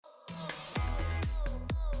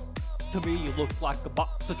To me, you look like a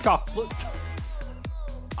box of chocolate.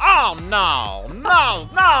 Oh, no.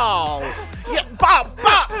 Yeah, Buzz.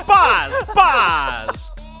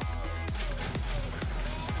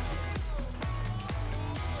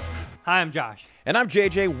 Hi, I'm Josh. And I'm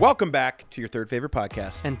JJ. Welcome back to your third favorite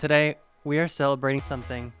podcast. And today, we are celebrating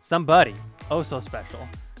somebody, oh so special,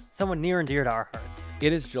 someone near and dear to our hearts.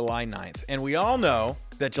 It is July 9th, and we all know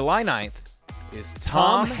that July 9th is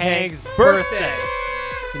Tom Hanks' birthday.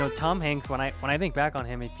 You know, Tom Hanks, when I think back on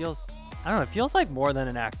him, it feels like more than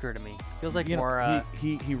an actor to me. It feels like more...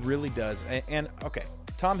 He really does. And okay,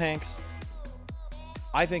 Tom Hanks,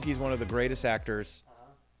 I think he's one of the greatest actors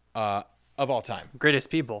of all time. Greatest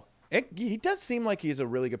people. He does seem like he's a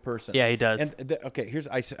really good person. Yeah, he does. And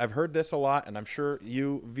I've heard this a lot, and I'm sure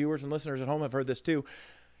you viewers and listeners at home have heard this too.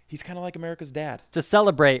 He's kind of like America's dad. To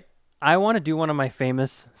celebrate, I want to do one of my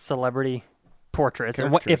famous celebrity portraits.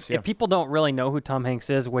 And if people don't really know who Tom Hanks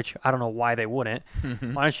is, which I don't know why they wouldn't,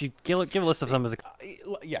 why don't you give a list of some of his...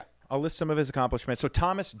 Yeah, I'll list some of his accomplishments. So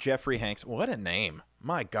Thomas Jeffrey Hanks, what a name.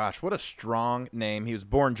 My gosh, what a strong name. He was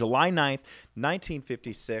born July 9th,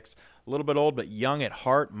 1956. A little bit old, but young at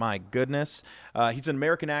heart. My goodness. He's an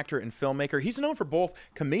American actor and filmmaker. He's known for both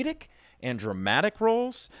comedic and dramatic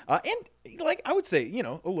roles. And like I would say,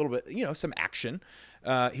 a little bit, some action.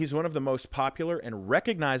 He's one of the most popular and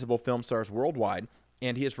recognizable film stars worldwide,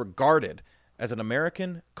 and he is regarded as an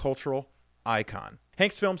American cultural icon.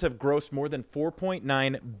 Hanks' films have grossed more than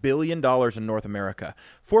 $4.9 billion in North America.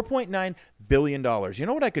 $4.9 billion. You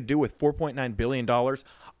know what I could do with $4.9 billion?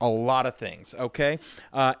 A lot of things, okay?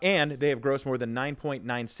 And they have grossed more than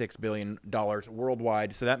 $9.96 billion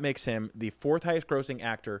worldwide, so that makes him the fourth highest grossing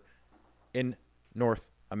actor in North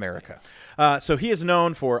America. So he is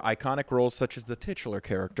known for iconic roles such as the titular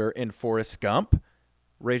character in Forrest Gump.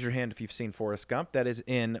 Raise your hand if you've seen Forrest Gump. That is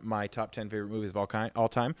in my top 10 favorite movies of all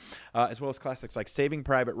time, as well as classics like Saving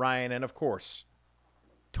Private Ryan and, of course,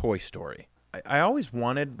 Toy Story. I always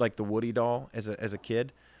wanted like the Woody doll as a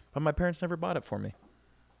kid, but my parents never bought it for me.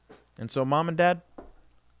 And so, Mom and Dad,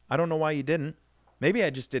 I don't know why you didn't. Maybe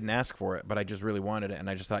I just didn't ask for it, but I just really wanted it, and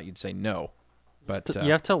I just thought you'd say no. But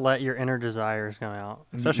you have to let your inner desires come out,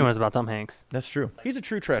 especially when it's about Tom Hanks. That's true. He's a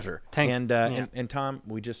true treasure. And Tom,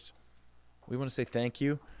 we want to say thank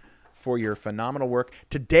you for your phenomenal work.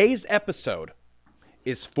 Today's episode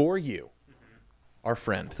is for you, our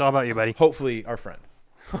friend. It's all about you, buddy. Hopefully, our friend.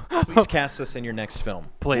 Please cast us in your next film.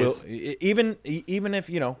 Please. Even if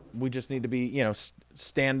we just need to be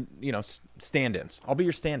stand-ins. I'll be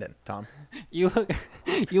your stand-in, Tom. You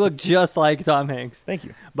look just like Tom Hanks. Thank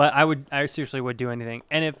you. But I seriously would do anything.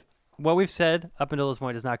 And if what we've said up until this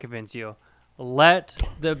point does not convince you, let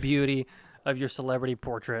the beauty of your celebrity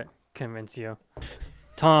portrait convince you.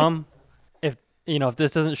 Tom, if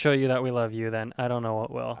this doesn't show you that we love you, then I don't know what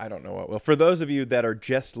will. I don't know what will. For those of you that are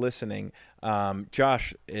just listening,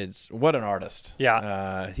 Josh is what an artist.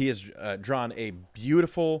 Yeah. He has drawn a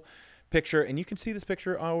beautiful picture, and you can see this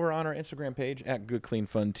picture over on our Instagram page at Good Clean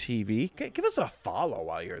Fun TV. Give us a follow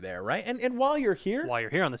while you're there, right? And while you're here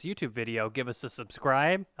on this YouTube video, give us a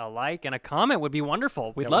subscribe, a like, and a comment would be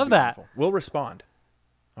wonderful. We'd love that. Wonderful. We'll respond.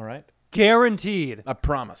 All right? Guaranteed. I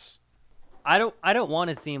promise. I don't want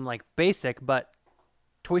to seem like basic, but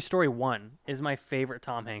Toy Story 1 is my favorite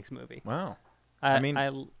Tom Hanks movie. Wow.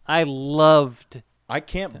 I loved. I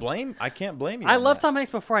can't blame you. I loved Tom Hanks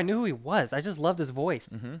before I knew who he was. I just loved his voice.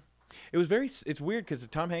 Mm-hmm. It's weird because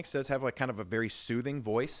Tom Hanks does have like kind of a very soothing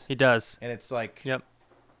voice. He does. And it's like, yep.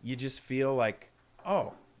 You just feel like,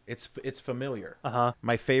 oh, it's familiar. Uh-huh.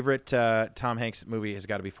 My favorite Tom Hanks movie has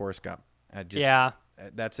got to be Forrest Gump. That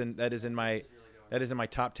is in my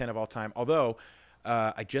top 10 of all time. Although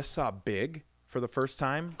I just saw Big for the first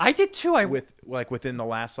time. I did too. Within the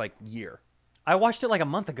last year. I watched it like a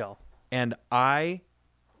month ago. And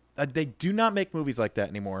they do not make movies like that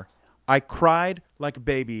anymore. I cried like a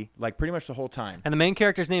baby, pretty much the whole time. And the main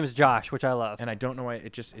character's name is Josh, which I love. And I don't know why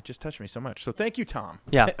it just touched me so much. So thank you, Tom.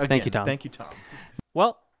 Yeah, Again, thank you, Tom. Thank you, Tom.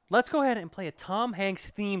 Well, let's go ahead and play a Tom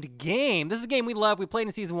Hanks themed game. This is a game we love. We played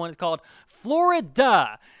in season 1. It's called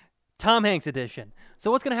Florida, Tom Hanks edition.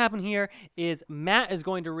 So what's going to happen here is Matt is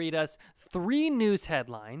going to read us 3 news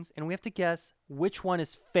headlines, and we have to guess which one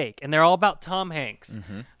is fake. And they're all about Tom Hanks.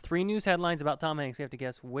 Mm-hmm. 3 news headlines about Tom Hanks. We have to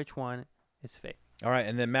guess which one is fake. All right,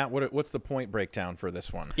 and then Matt, what's the point breakdown for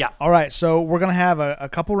this one? Yeah. All right, so we're going to have a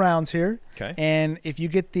couple rounds here. Okay. And if you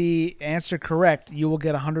get the answer correct, you will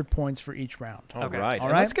get 100 points for each round. All right. All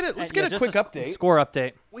right. Let's get a quick update. Score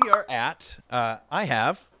update. We are at I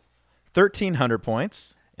have 1,300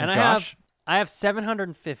 points. And Josh? I have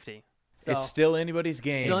 750. So, It's still anybody's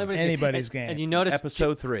game. still Anybody's game. And you notice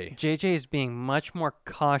Episode 3. JJ is being much more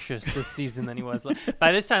cautious this season than he was.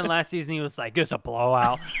 By this time last season, he was like, "It's a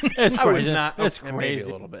blowout." It's I was crazy. not. It's Maybe crazy.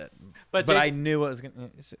 a little bit. But But Jake- I knew I was going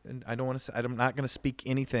to. I don't want to say. I'm not going to speak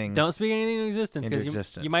anything. Don't speak anything into existence Into because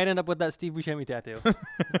existence. you might end up with that Steve Buscemi tattoo.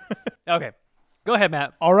 Okay, go ahead,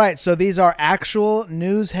 Matt. All right, so these are actual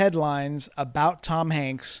news headlines about Tom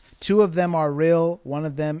Hanks. 2 of them are real. One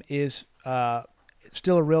of them is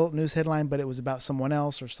still a real news headline, but it was about someone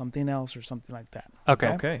else or something like that.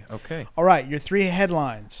 Okay. Okay. All right, your 3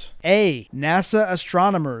 headlines. A, NASA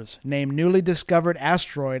astronomers name newly discovered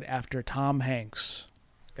asteroid after Tom Hanks.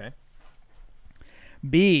 Okay.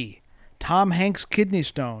 B, Tom Hanks kidney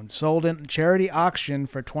stone sold in charity auction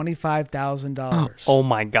for $25,000. Oh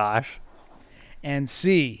my gosh. And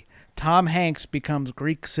C, Tom Hanks becomes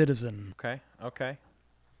Greek citizen. Okay.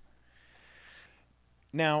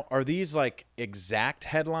 Now, are these like exact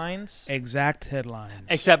headlines? Exact headlines.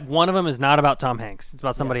 Except one of them is not about Tom Hanks. It's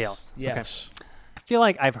about somebody else. Yes. Okay. I feel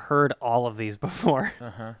like I've heard all of these before.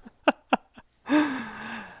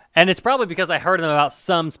 And it's probably because I heard them about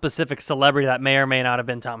some specific celebrity that may or may not have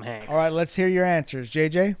been Tom Hanks. All right, let's hear your answers.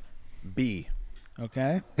 JJ? B.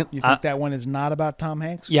 Okay. You think that one is not about Tom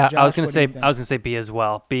Hanks? Yeah, Josh, I was gonna what do you say think? B as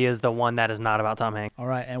well. B is the one that is not about Tom Hanks. All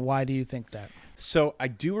right, and why do you think that? So I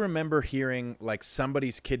do remember hearing like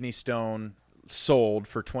somebody's kidney stone sold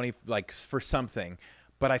for 20, like for something,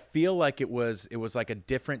 but I feel like it was like a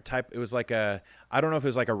different type. It was like I don't know if it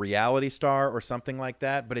was like a reality star or something like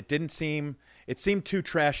that, but it seemed too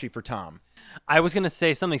trashy for Tom. I was gonna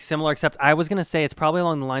say something similar, except I was gonna say it's probably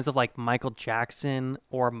along the lines of like Michael Jackson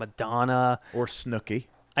or Madonna. Or Snooki.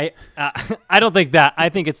 I don't think that. I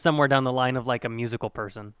think it's somewhere down the line of like a musical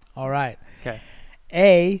person. All right. Okay.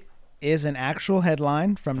 A is an actual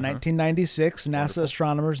headline from Uh-huh. 1996. NASA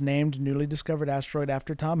astronomers named newly discovered asteroid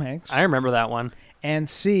after Tom Hanks. I remember that one. And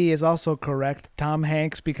C is also correct. Tom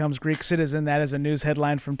Hanks becomes Greek citizen. That is a news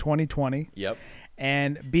headline from 2020. Yep.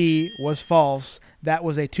 And B was false. That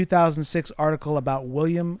was a 2006 article about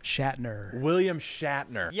William Shatner. William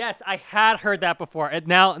Shatner. Yes, I had heard that before.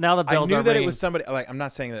 Now the I bells knew are that ringing. it was somebody. Like, I'm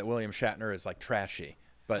not saying that William Shatner is like trashy,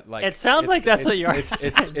 but like It sounds like that's what you are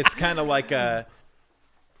It's kind of like a.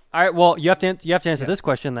 All right. Well, you have to answer this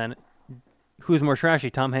question then. Who's more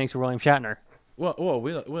trashy, Tom Hanks or William Shatner? Well,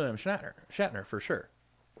 William Shatner for sure.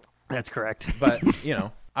 That's correct. But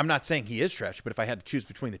I'm not saying he is trashy. But if I had to choose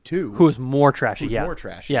between the two, Who's more trashy? Who's yeah. more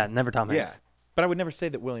trashy? Yeah, never Tom Hanks. Yeah, but I would never say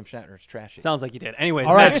that William Shatner is trashy. Sounds like you did. Anyways,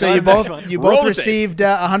 All right, Matt, so go you ahead, next both one. you Roll both the tape. received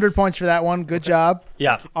 100 points for that one. Good job.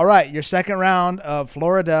 Yeah. All right, your second round of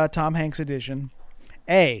Florida Tom Hanks edition.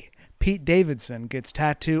 A, Pete Davidson gets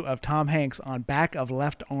tattoo of Tom Hanks on back of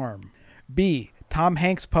left arm. B, Tom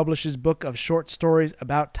Hanks publishes book of short stories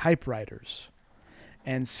about typewriters.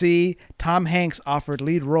 And C, Tom Hanks offered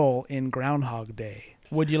lead role in Groundhog Day.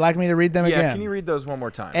 Would you like me to read them Yeah, again? can you read those one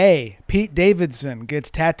more time? A, Pete Davidson gets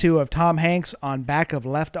tattoo of Tom Hanks on back of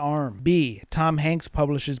left arm. B, Tom Hanks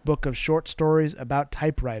publishes book of short stories about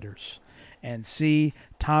typewriters. And C,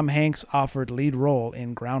 Tom Hanks offered lead role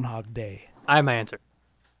in Groundhog Day. I have my answer.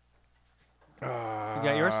 You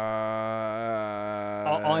got yours?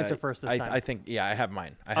 I'll answer first this time. I think I have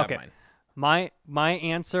mine. I have Okay. mine. My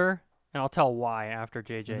answer, and I'll tell why after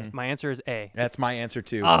JJ. My answer is A. That's my answer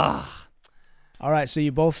too. All right, so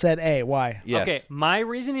you both said A. Why? Yes. Okay, my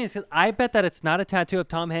reasoning is 'cause I bet that it's not a tattoo of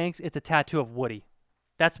Tom Hanks. It's a tattoo of Woody.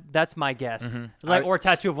 That's my guess. Or a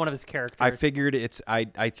tattoo of one of his characters. I figured it's. I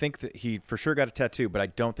think that he for sure got a tattoo, but I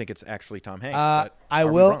don't think it's actually Tom Hanks. But I are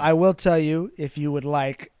we will. wrong? I will tell you if you would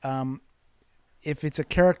like. If it's a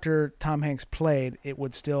character Tom Hanks played, it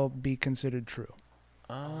would still be considered true.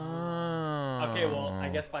 Oh. Okay, well, I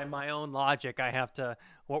guess by my own logic, I have to.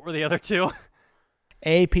 What were the other two?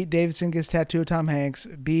 A, Pete Davidson gets tattoo of Tom Hanks.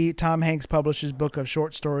 B, Tom Hanks publishes book of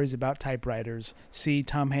short stories about typewriters. C,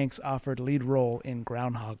 Tom Hanks offered lead role in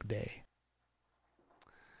Groundhog Day.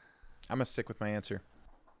 I'm gonna stick with my answer.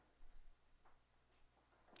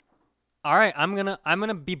 All right, I'm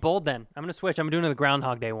gonna be bold then. I'm gonna switch. I'm doing the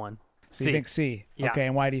Groundhog Day one. So you think C? Yeah. Okay,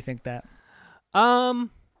 and why do you think that?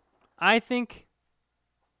 I think.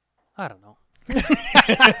 I don't know.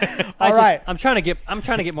 All right. I'm trying to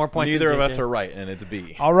get more points. Neither than of us JJ. are right, and it's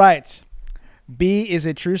B. All right. B is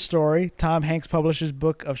a true story. Tom Hanks publishes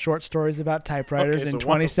book of short stories about typewriters Okay, in so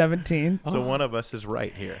one of- 2017. So one of us is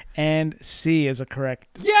right here. And C is a correct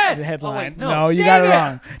Yes! headline. Oh, wait, no, you Dang got it it!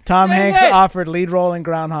 wrong. Tom Dang Hanks it! offered lead role in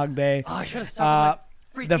Groundhog Day. Oh, I should have stuck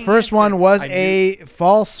with my The freaking first answer. one was I knew- a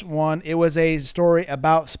false one. It was a story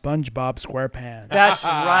about SpongeBob SquarePants. That's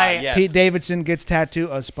right. Yes. Pete Davidson gets tattoo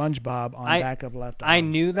of SpongeBob on I- back of left arm. I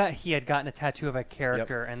knew that he had gotten a tattoo of a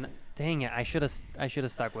character, and Dang it! I should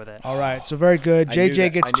have stuck with it. All right, so very good. I knew JJ that- I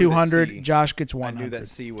gets knew that 200. C- Josh gets I 100. knew that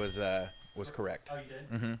C was correct. Oh, you did?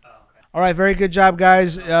 Mm-hmm. Oh, okay. All right, very good job,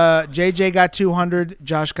 guys. JJ got 200.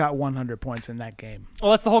 Josh got 100 points in that game. Oh,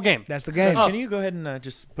 that's the whole game. That's the game. Oh. Can you go ahead and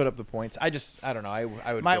just put up the points? I don't know. I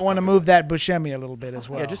would Might feel want to comfortable. move that Buscemi a little bit as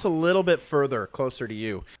well. Yeah, just a little bit further, closer to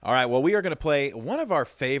you. All right, well, we are going to play one of our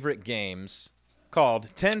favorite games called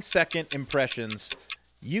 10-Second Impressions.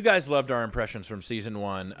 You guys loved our impressions from Season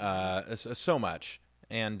 1 so much.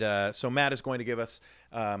 And so Matt is going to give us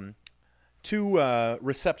two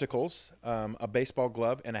receptacles, a baseball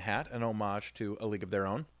glove and a hat, an homage to A League of Their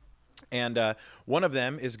Own. And one of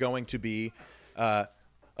them is going to be a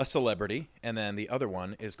celebrity, and then the other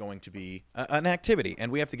one is going to be an activity.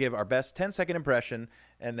 And we have to give our best 10-second impression,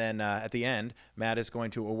 and then at the end, Matt is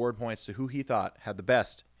going to award points to who he thought had the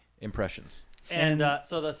best impressions. And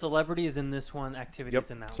so the celebrity is in this one,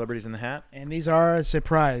 activities in that one. Celebrities in the hat. And these are a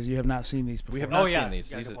surprise. You have not seen these before. We have Oh, not yeah. seen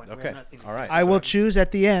these. Yeah, These good are- point. We okay. have not seen these. All right. I will choose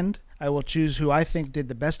at the end. I will choose who I think did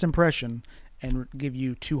the best impression and give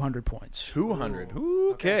you 200 points. 200.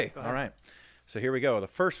 Ooh. Okay. Okay, go ahead. All right. So here we go. The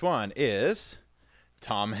first one is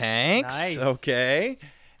Tom Hanks. Nice. Okay.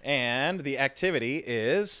 And the activity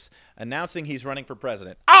is announcing he's running for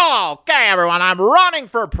president. Okay, everyone, I'm running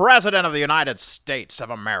for president of the United States of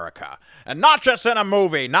America. And not just in a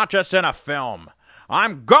movie, not just in a film.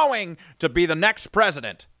 I'm going to be the next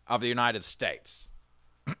president of the United States.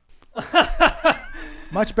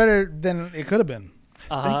 Much better than it could have been.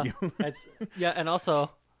 Thank you. Yeah, and also,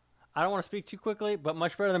 I don't want to speak too quickly, but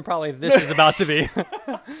much better than probably this is about to be.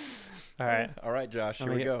 All right. All right, Josh, here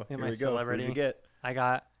Let me we go. get Here my we go. celebrity. Who'd you get?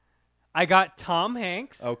 I got Tom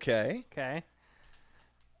Hanks. Okay. Okay.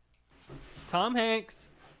 Tom Hanks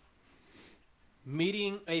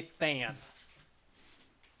meeting a fan.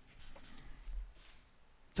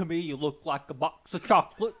 To me, you look like a box of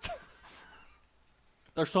chocolates.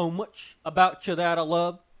 There's so much about you that I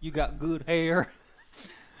love. You got good hair.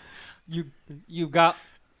 You got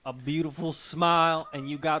a beautiful smile, and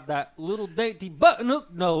you got that little dainty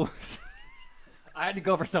button-hook nose. I had to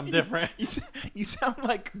go for something different. You sound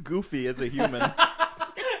like Goofy as a human.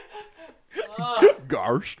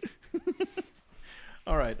 Gosh.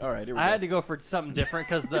 All right. Here we go. I had to go for something different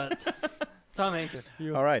because Tom Hanks.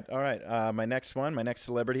 All right. My next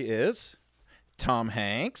celebrity is Tom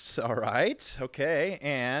Hanks. All right. Okay.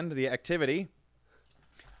 And the activity,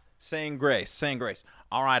 saying grace.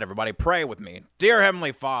 All right, everybody, pray with me. Dear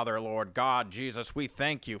Heavenly Father, Lord God, Jesus, we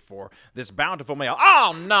thank you for this bountiful meal.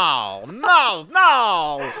 Oh, no.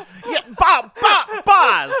 Yeah,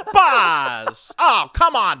 Buzz. Oh,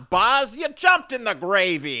 come on, Buzz. You jumped in the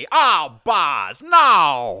gravy. Oh, Buzz,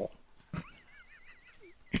 no.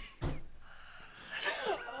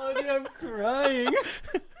 Oh, dude, I'm crying.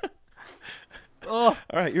 Oh,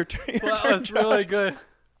 All right, your turn. that was really good.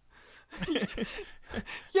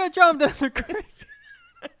 Yeah, jumped in the grave.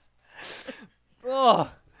 Oh,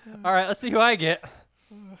 all right. Let's see who I get.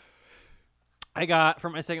 I got for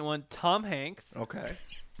my second one Tom Hanks. Okay.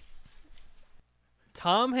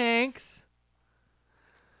 Tom Hanks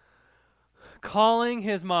calling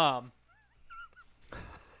his mom.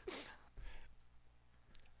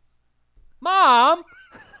 Mom.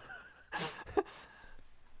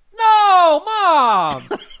 No, Mom.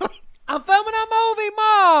 I'm filming a movie,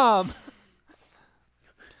 Mom.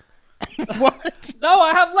 What? No,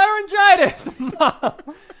 I have laryngitis,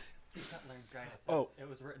 Mom. He's got laryngitis. Oh. It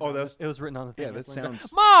was written. Oh, on that was- it was written on the thing. Yeah, that It's laryngitis.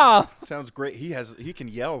 sounds- Mom. Sounds great. He can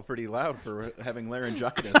yell pretty loud for having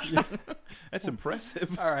laryngitis. That's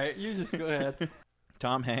impressive. All right, you just go ahead.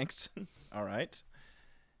 Tom Hanks. All right.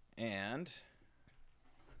 And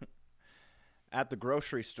at the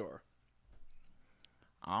grocery store.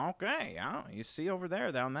 Okay. You see over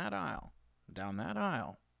there down that aisle. Down that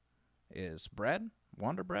aisle is bread,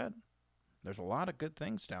 Wonder Bread. There's a lot of good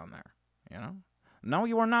things down there, you know? No,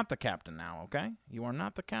 you are not the captain now, okay? You are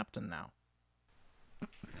not the captain now.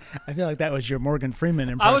 I feel like that was your Morgan Freeman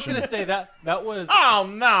impression. I was gonna say that was. Oh,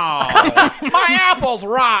 no. My apple's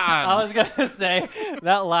rotten. I was gonna say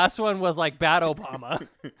that last one was like bad Obama.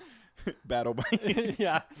 Battle by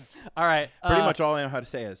Yeah. All right. Pretty much all I know how to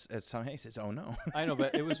say is Tom Hanks is, oh, no. I know,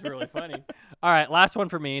 but it was really funny. All right, last one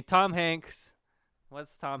for me. Tom Hanks.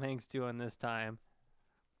 What's Tom Hanks doing this time?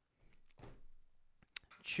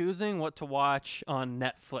 Choosing what to watch on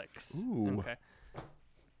Netflix. Ooh. Okay.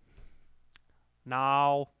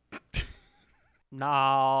 No.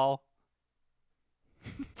 No.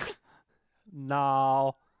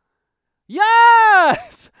 No.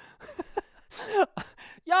 Yes!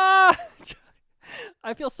 Yeah!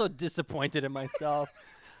 I feel so disappointed in myself.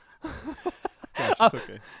 Gosh, it's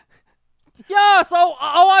okay. Yeah, so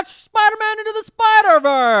I'll watch Spider-Man Into the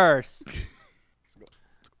Spider-Verse.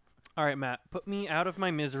 All right, Matt, put me out of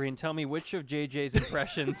my misery and tell me which of JJ's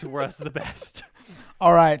impressions was the best.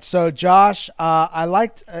 All right, so Josh, I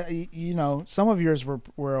liked, some of yours were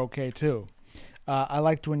okay too. I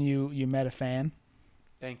liked when you met a fan,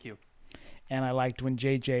 Thank you. and I liked when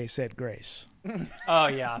JJ said grace. Oh,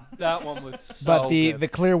 yeah, that one was so But the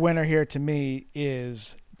good. clear winner here to me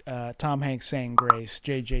is Tom Hanks saying grace.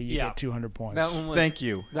 JJ, you Yeah. get 200 points. That one was, Thank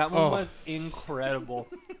you. That one was incredible.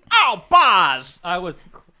 Oh, Boz! I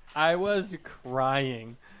was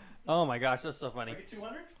crying. Oh my gosh, that's so funny.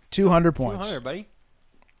 200 points. 200, buddy.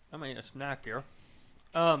 I'm gonna eat a snack here.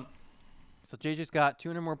 So JJ's got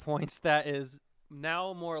 200 more points. That is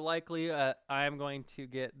now more likely. I am going to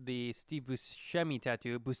get the Steve Buscemi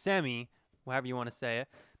tattoo. Buscemi, however you want to say it.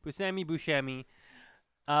 Buscemi.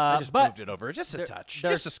 I just but moved it over. Just a there- touch.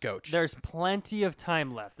 there's- Just a scotch. There's plenty of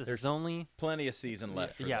time left. This is There's only Plenty of season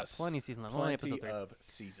left for yeah, this. plenty of season left. Only Plenty episode 3. of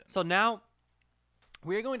season. So now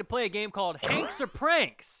we are going to play a game called Hanks or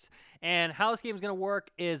Pranks. And how this game is going to work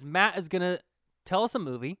is Matt is going to tell us a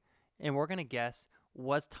movie, and we're going to guess,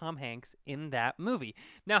 was Tom Hanks in that movie?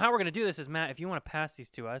 Now, how we're going to do this is, Matt, if you want to pass these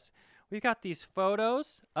to us, we've got these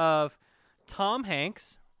photos of Tom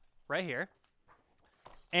Hanks right here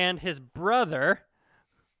and his brother,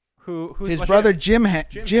 who's His what's brother, his- Jim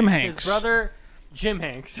Hanks. His brother, Jim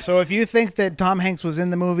Hanks. So if you think that Tom Hanks was in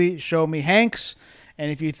the movie, show me Hanks. And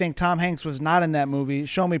if you think Tom Hanks was not in that movie,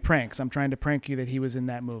 show me pranks. I'm trying to prank you that he was in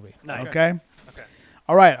that movie. Nice. Okay? Okay.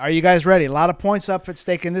 All right. Are you guys ready? A lot of points up at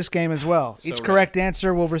stake in this game as well. So Each ready. correct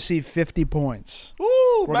answer will receive 50 points.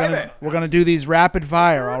 Ooh, We're gonna do these rapid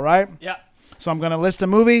fire, all right? Yeah. So I'm going to list a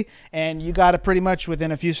movie, and you got to pretty much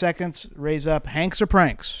within a few seconds raise up Hanks or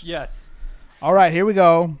Pranks. Yes. All right, here we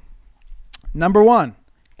go. Number 1,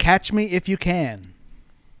 Catch Me If You Can.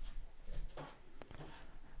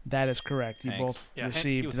 That is correct. You Hanks. both Yeah, he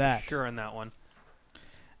received was that. for sure in that one.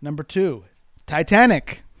 Number 2,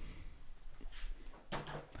 Titanic.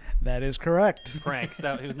 That is correct. Pranks.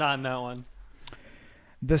 He was not in that one.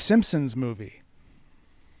 The Simpsons movie.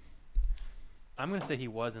 I'm gonna say he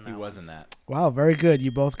was in that. He one. was in that. Wow, very good.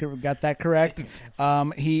 You both got that correct.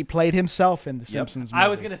 He played himself in The Simpsons movie. I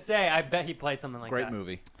was gonna say. I bet he played something like Great that.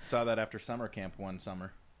 movie. Saw that after summer camp one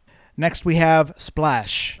summer. Next, we have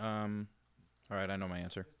Splash. All right, I know my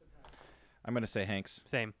answer. I'm going to say Hanks.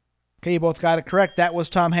 Same. Okay, you both got it correct. That was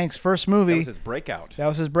Tom Hanks' first movie. That was his breakout. That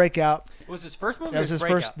was his breakout. It was his first movie. That was or his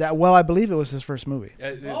breakout? first. Well, I believe it was his first movie.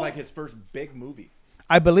 It was like his first big movie.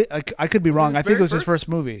 I believe I could be Was it wrong. his I think it very was his first? first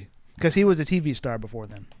movie because he was a TV star before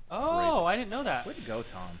then. Oh, I didn't know that. Way to go,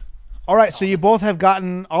 Tom. All right, so you both have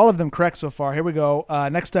gotten all of them correct so far. Here we go.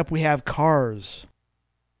 Next up, we have Cars.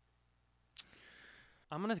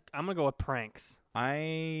 I'm gonna go with Pranks. I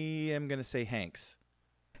am going to say Hanks.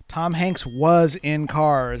 Tom Hanks was in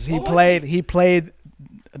Cars. He played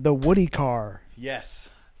the Woody car. Yes.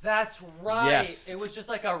 That's right. Yes. It was just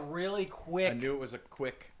like a really quick. I knew it was a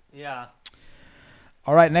quick. Yeah.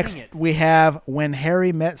 All right, next it. we have When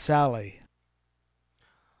Harry Met Sally.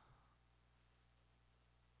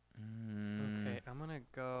 Okay,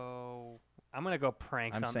 I'm gonna go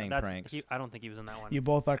Pranks. I'm on saying that. Pranks. I don't think he was in that one. You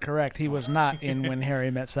both are correct. He was not in When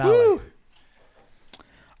Harry Met Sally.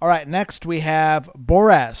 All right, next we have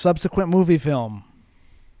Borat, subsequent movie film.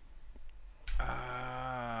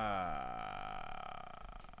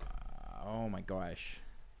 Oh my gosh.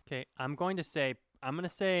 Okay, I'm gonna say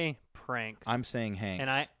Pranks. I'm saying Hanks.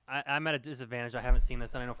 and I'm at a disadvantage. I haven't seen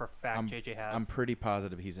this, and I know for a fact I'm- JJ has. I'm pretty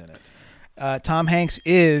positive he's in it. Tom Hanks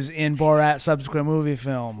is in Borat, subsequent movie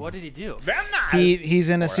film. What did he do? He's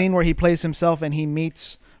in a Borat. scene where he plays himself and he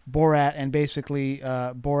meets Borat, and basically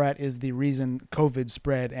Borat is the reason COVID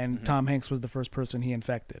spread, and Tom Hanks was the first person he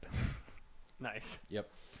infected. Nice. Yep.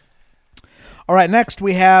 All right, next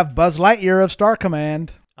we have Buzz Lightyear of Star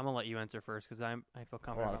Command. I'm gonna let you answer first because I feel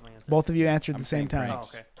confident about my answer. Both of you answered I'm the same saying time. Oh,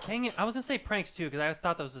 Pranks. okay. Dang it! I was gonna say Pranks too because I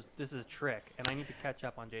thought this is a trick, and I need to catch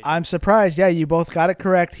up on JJ. I'm surprised. Yeah, you both got it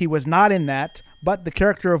correct. He was not in that, but the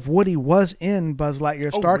character of Woody was in Buzz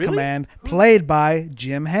Lightyear Star really? Command, played by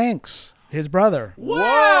Jim Hanks, his brother.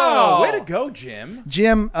 Whoa! Way to go, Jim.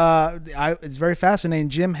 Jim, it's very fascinating.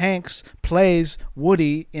 Jim Hanks plays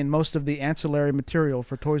Woody in most of the ancillary material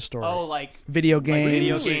for Toy Story. Oh, like Video games,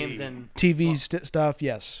 video Really? games and TV stuff,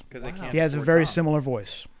 yes. Because they can't. He has a afford very Tom. similar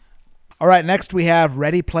voice. All right, next we have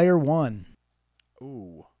Ready Player One.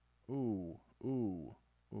 Ooh.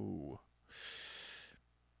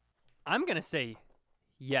 I'm gonna say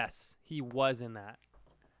yes, he was in that.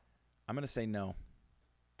 I'm gonna say no.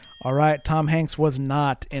 All right, Tom Hanks was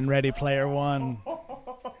not in Ready Player One.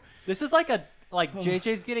 This is like a Like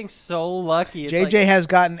JJ's getting so lucky. It's JJ has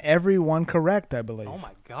gotten every one correct, I believe. Oh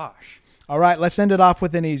my gosh. All right, let's end it off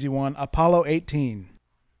with an easy one. Apollo 18.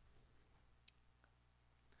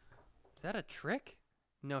 Is that a trick?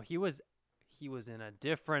 No, he was in a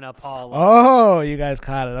different Apollo. Oh, you guys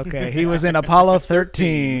caught it. Okay, he was in Apollo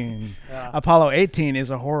 13. Yeah. Apollo 18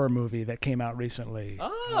 is a horror movie that came out recently.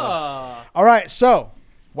 Oh. All right, so,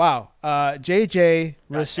 wow. JJ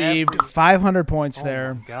received every- 500 points Oh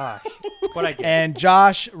there, my gosh. What I get? and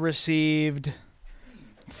Josh received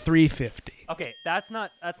 350. Okay, that's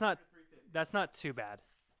not too bad.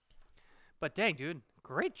 But dang, dude,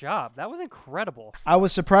 great job. That was incredible. I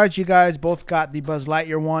was surprised you guys both got the Buzz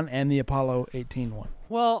Lightyear one and the Apollo 18 one.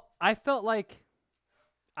 Well, I felt like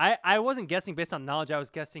I wasn't guessing based on knowledge. I was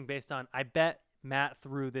guessing based on I bet Matt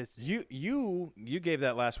threw this. You gave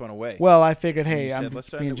that last one away. Well, I figured, You hey, said, I'm "Let's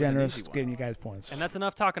just end being it with an generous, easy one." giving you guys points. And that's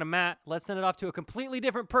enough talking to Matt. Let's send it off to a completely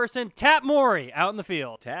different person, Tat Maury, out in the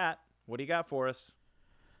field. Tat, what do you got for us?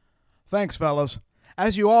 Thanks, fellas.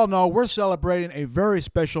 As you all know, we're celebrating a very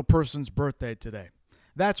special person's birthday today.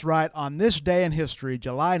 That's right, on this day in history,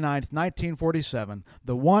 July 9th, 1947,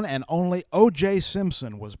 the one and only O.J.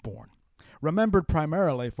 Simpson was born. Remembered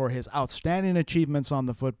primarily for his outstanding achievements on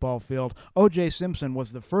the football field, O.J. Simpson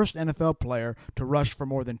was the first NFL player to rush for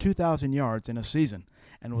more than 2,000 yards in a season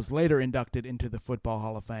and was later inducted into the Football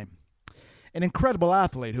Hall of Fame. An incredible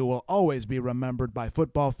athlete who will always be remembered by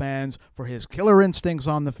football fans for his killer instincts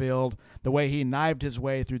on the field, the way he knifed his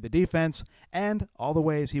way through the defense, and all the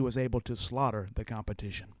ways he was able to slaughter the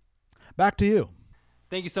competition. Back to you.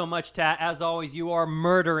 Thank you so much, Tat. As always, you are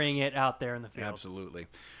murdering it out there in the field. Absolutely.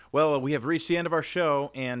 Well, we have reached the end of our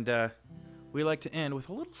show, and we like to end with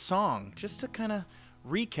a little song just to kind of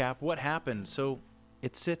recap what happened so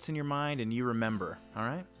it sits in your mind and you remember, all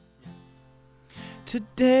right?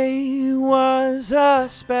 Today was a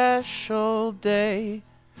special day.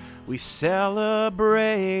 We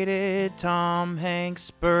celebrated Tom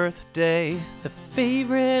Hanks' birthday. The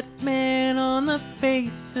favorite man on the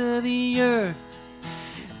face of the earth.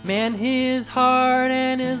 Man, his heart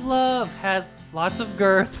and his love has lots of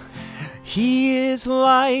girth. He is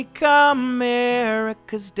like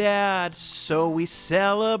America's dad, so we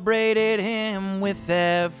celebrated him with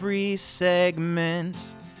every segment.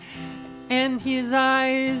 And his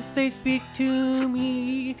eyes, they speak to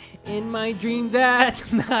me in my dreams at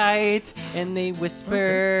night. And they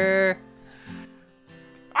whisper,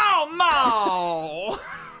 Oh, no!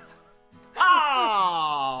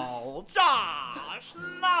 Oh, Josh,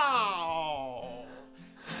 no!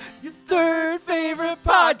 your third favorite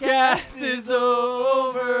podcast is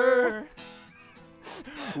over.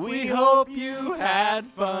 We hope you had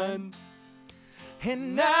fun.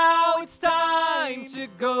 And Now it's time to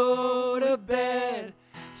go to bed.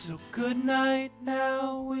 So good night,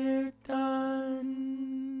 now we're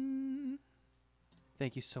done.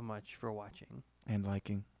 Thank you so much for watching And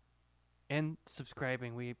liking and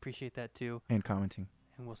subscribing. We appreciate that too. and commenting.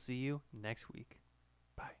 And we'll see you next week.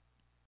 Bye.